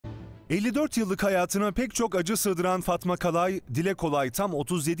54 yıllık hayatına pek çok acı sığdıran Fatma Kalay, dile kolay tam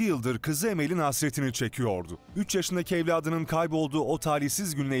 37 yıldır kızı Emel'in hasretini çekiyordu. 3 yaşındaki evladının kaybolduğu o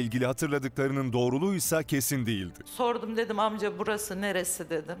talihsiz günle ilgili hatırladıklarının doğruluğuysa kesin değildi. Sordum, dedim amca burası neresi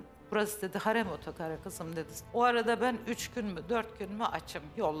dedim. Burası dedi harem otogarı kızım dedi. O arada ben 3 gün mü 4 gün mü açım,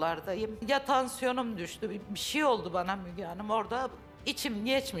 yollardayım. Ya tansiyonum düştü, bir şey oldu bana Müge Hanım orada. İçim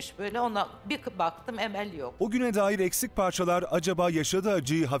geçmiş böyle, ona bir baktım Emel yok. O güne dair eksik parçalar acaba yaşadığı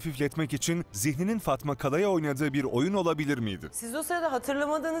acıyı hafifletmek için zihninin Fatma Kalay'a oynadığı bir oyun olabilir miydi? Siz o sırada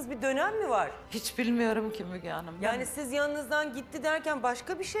hatırlamadığınız bir dönem mi var? Hiç bilmiyorum ki Müge Hanım. Yani siz yanınızdan gitti derken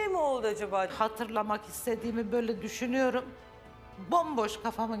başka bir şey mi oldu acaba? Hatırlamak istediğimi böyle düşünüyorum. Bomboş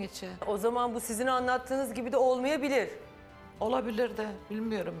kafamın içi. O zaman bu sizin anlattığınız gibi de olmayabilir. Olabilir de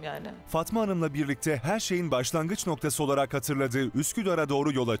bilmiyorum yani. Fatma Hanım'la birlikte her şeyin başlangıç noktası olarak hatırladığı Üsküdar'a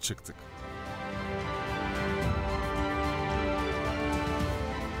doğru yola çıktık.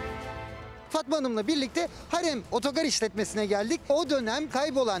 Fatma Hanım'la birlikte harem otogar işletmesine geldik. O dönem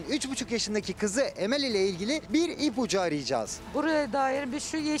kaybolan 3,5 yaşındaki kızı Emel ile ilgili bir ipucu arayacağız. Buraya dair bir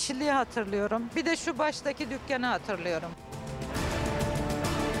şu yeşilliği hatırlıyorum. Bir de şu baştaki dükkanı hatırlıyorum.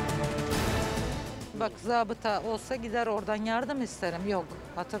 Bak zabıta olsa gider oradan yardım isterim. Yok,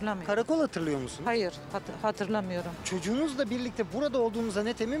 hatırlamıyorum. Karakol hatırlıyor musun? Hayır, hatırlamıyorum. Çocuğunuzla birlikte burada olduğunuza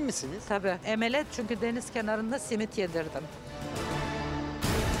net emin misiniz? Tabii. Emel'e çünkü deniz kenarında simit yedirdim.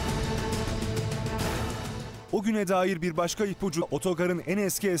 O güne dair bir başka ipucu otogarın en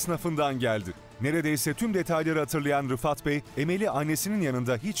eski esnafından geldi. Neredeyse tüm detayları hatırlayan Rıfat Bey, Emel'i annesinin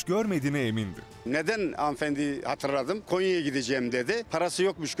yanında hiç görmediğine emindi. Neden hanımefendiyi hatırladım? Konya'ya gideceğim dedi. Parası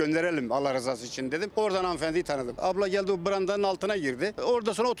yokmuş, gönderelim Allah rızası için dedim. Oradan hanımefendiyi tanıdım. Abla geldi, o brandanın altına girdi.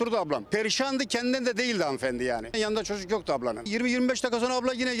 Orada sonra oturdu ablam. Perişandı, kendinden de değildi hanımefendi yani. Yanında çocuk yoktu ablanın. 20-25 dakika sonra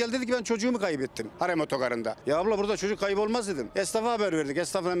abla yine geldi, dedi ki ben çocuğumu kaybettim harem otogarında. Ya abla burada çocuk kaybolmaz dedim. Esnafa haber verdik.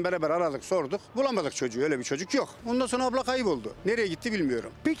 Esnafla beraber aradık, sorduk. Bulamadık çocuğu, öyle bir çocuk yok. Ondan sonra abla kayboldu. Nereye gitti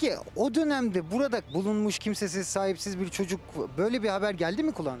bilmiyorum. Peki o dönemde burada bulunmuş kimsesiz, sahipsiz bir çocuk, böyle bir haber geldi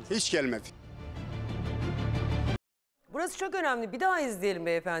mi kulağınıza? Hiç gelmedi. Burası çok önemli. Bir daha izleyelim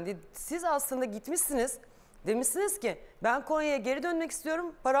beyefendi. Siz aslında gitmişsiniz. Demişsiniz ki ben Konya'ya geri dönmek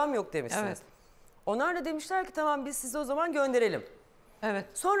istiyorum. Param yok demişsiniz. Evet. Onlar da demişler ki tamam biz sizi o zaman gönderelim. Evet.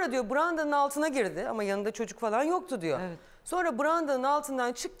 Sonra diyor brandanın altına girdi ama yanında çocuk falan yoktu diyor. Evet. Sonra brandanın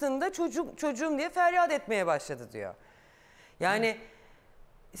altından çıktığında çocuğum diye feryat etmeye başladı diyor. Yani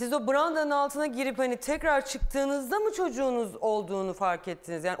siz o brandanın altına girip hani tekrar çıktığınızda mı çocuğunuz olduğunu fark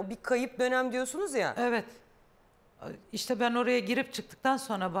ettiniz? Yani o bir kayıp dönem diyorsunuz ya. Evet. İşte ben oraya girip çıktıktan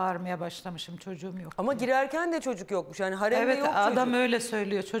sonra bağırmaya başlamışım, çocuğum yok. Ama girerken de çocuk yokmuş. Yani haremde evet, yok çocuk. adam öyle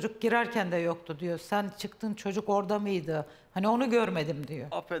söylüyor. Çocuk girerken de yoktu diyor. Sen çıktın, çocuk orada mıydı? Hani onu görmedim diyor.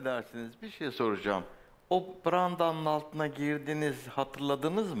 Affedersiniz, bir şey soracağım. O brandanın altına girdiniz,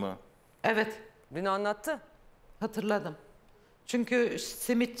 hatırladınız mı? Evet. Dün anlattı. Hatırladım. Çünkü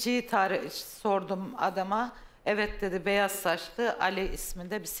simitçiyi sordum adama. Evet dedi, beyaz saçlı Ali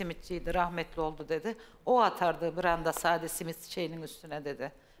isminde bir simitçiydi, rahmetli oldu dedi. O atardı branda sade simit şeyinin üstüne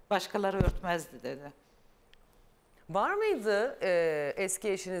dedi. Başkaları örtmezdi dedi. Var mıydı eski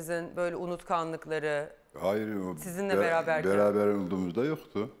eşinizin böyle unutkanlıkları? Hayır. Sizinle beraberken? Beraber olduğumuzda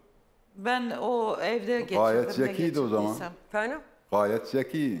yoktu. Ben o evde geçirdim. Gayet zekiydi o zaman. Efendim? Gayet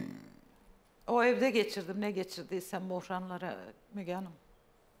zeki. O evde geçirdim, ne geçirdiysem buhranlara Müge Hanım.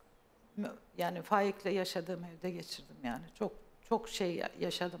 Yani Faik'le yaşadığım evde geçirdim yani. Çok şey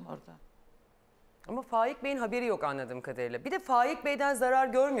yaşadım orada. Ama Faik Bey'in haberi yok anladığım kadarıyla. Bir de Faik Bey'den zarar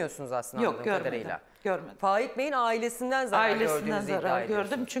görmüyorsunuz aslında yok, anladığım kadarıyla. Görmedim. Faik Bey'in ailesinden zarar gördüğünüzü iddia ediyorsunuz.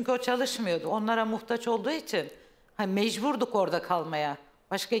 Gördüm çünkü o çalışmıyordu. Onlara muhtaç olduğu için hani mecburduk orada kalmaya.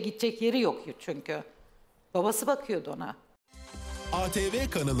 Başka gidecek yeri yok çünkü. Babası bakıyordu ona. ATV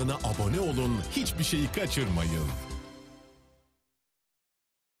kanalına abone olun, hiçbir şeyi kaçırmayın.